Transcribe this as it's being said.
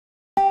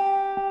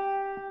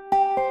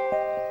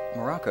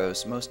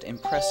Morocco's most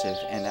impressive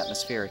and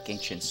atmospheric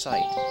ancient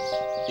site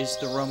is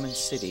the Roman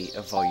city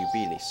of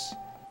Volubilis.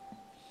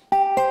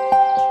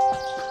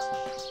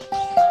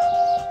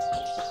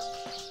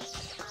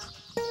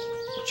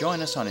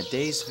 Join us on a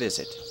day's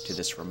visit to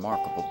this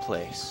remarkable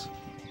place.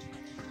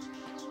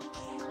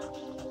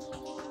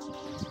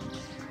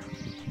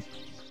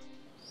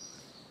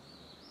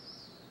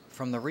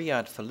 From the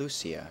Riad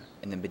Fellousia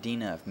in the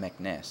Medina of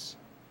Meknes,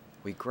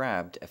 we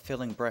grabbed a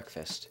filling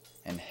breakfast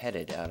and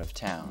headed out of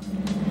town.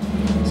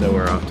 So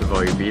we're off to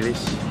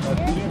Volubilis.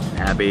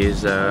 Abby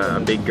is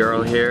a big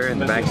girl here in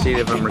the backseat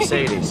of a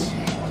Mercedes.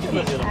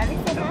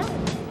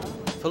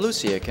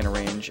 Fellousia can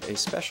arrange a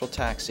special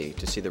taxi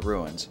to see the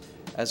ruins,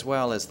 as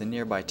well as the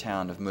nearby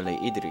town of Moulay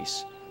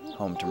Idriss,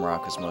 home to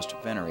Morocco's most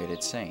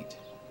venerated saint.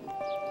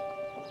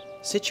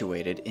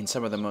 Situated in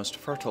some of the most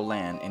fertile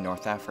land in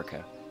North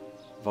Africa,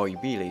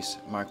 Volubilis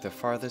marked the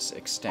farthest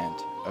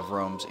extent of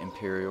Rome's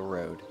Imperial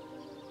Road.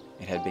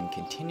 It had been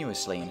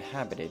continuously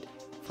inhabited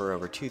for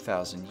over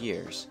 2,000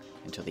 years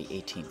until the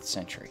 18th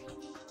century.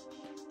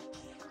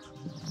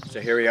 So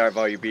here we are at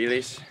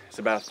Volubilis. It's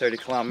about 30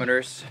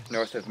 kilometers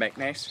north of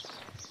Meknes,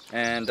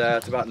 and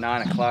it's about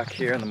 9 o'clock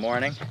here in the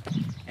morning,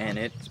 and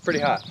it's pretty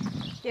hot.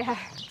 Yeah.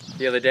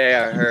 The other day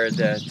I heard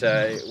that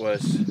it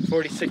was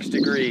 46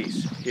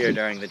 degrees here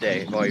during the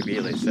day at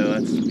Volubilis, so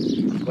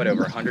that's what,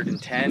 over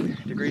 110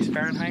 degrees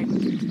Fahrenheit?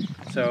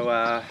 So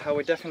I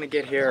would definitely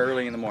get here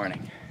early in the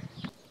morning.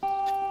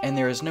 And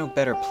there is no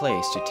better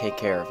place to take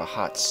care of a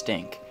hot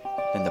stink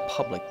than the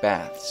public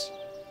baths.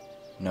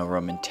 No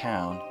Roman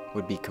town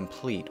would be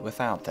complete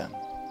without them.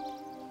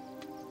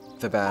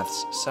 The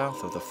baths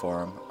south of the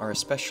Forum are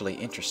especially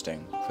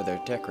interesting for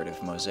their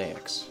decorative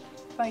mosaics.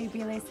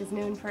 Volubilis is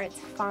known for its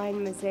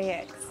fine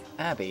mosaics.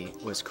 Abby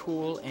was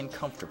cool and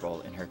comfortable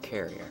in her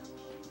carrier,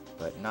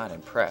 but not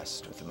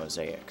impressed with the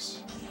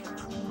mosaics.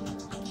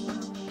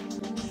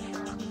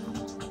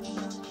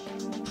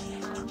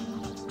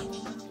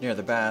 Near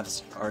the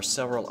baths are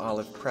several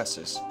olive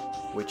presses,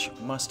 which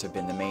must have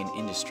been the main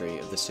industry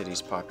of the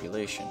city's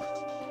population,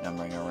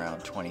 numbering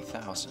around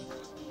 20,000.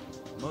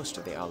 Most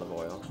of the olive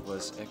oil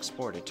was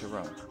exported to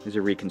Rome. Here's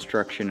a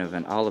reconstruction of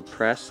an olive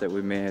press that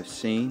we may have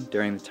seen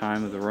during the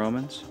time of the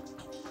Romans.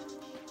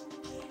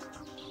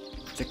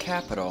 The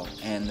Capitol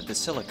and the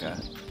Basilica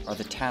are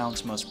the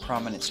town's most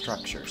prominent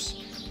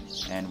structures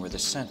and were the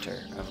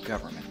center of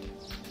government.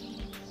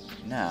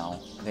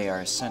 Now they are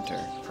a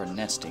center for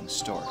nesting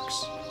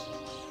storks.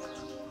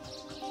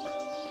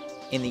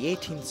 In the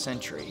 18th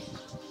century,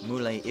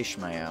 Moulay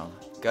Ismail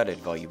gutted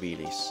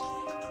Volubilis,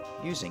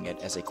 using it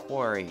as a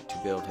quarry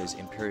to build his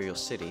Imperial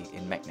City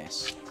in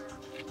Meknes.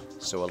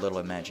 So a little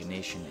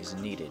imagination is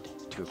needed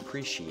to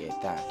appreciate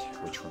that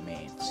which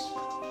remains.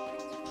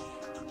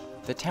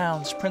 The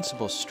town's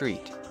principal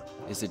street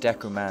is the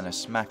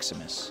Decumanus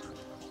Maximus,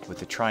 with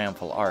the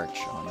Triumphal Arch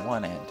on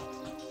one end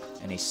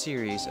and a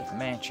series of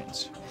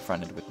mansions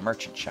fronted with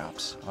merchant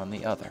shops on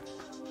the other.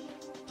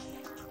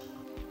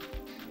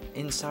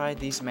 Inside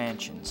these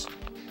mansions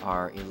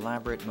are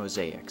elaborate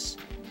mosaics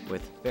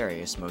with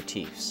various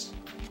motifs,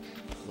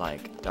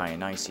 like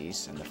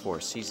Dionysus and the Four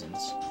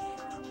Seasons,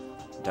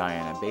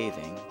 Diana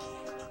bathing,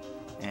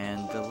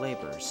 and the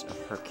labors of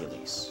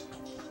Hercules.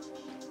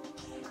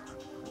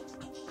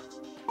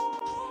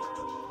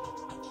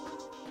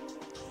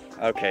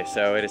 Okay,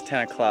 so it is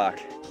 10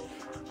 o'clock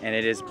and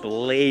it is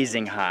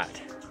blazing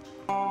hot,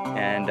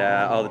 and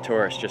all the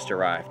tourists just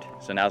arrived.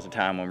 So now's the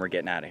time when we're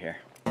getting out of here.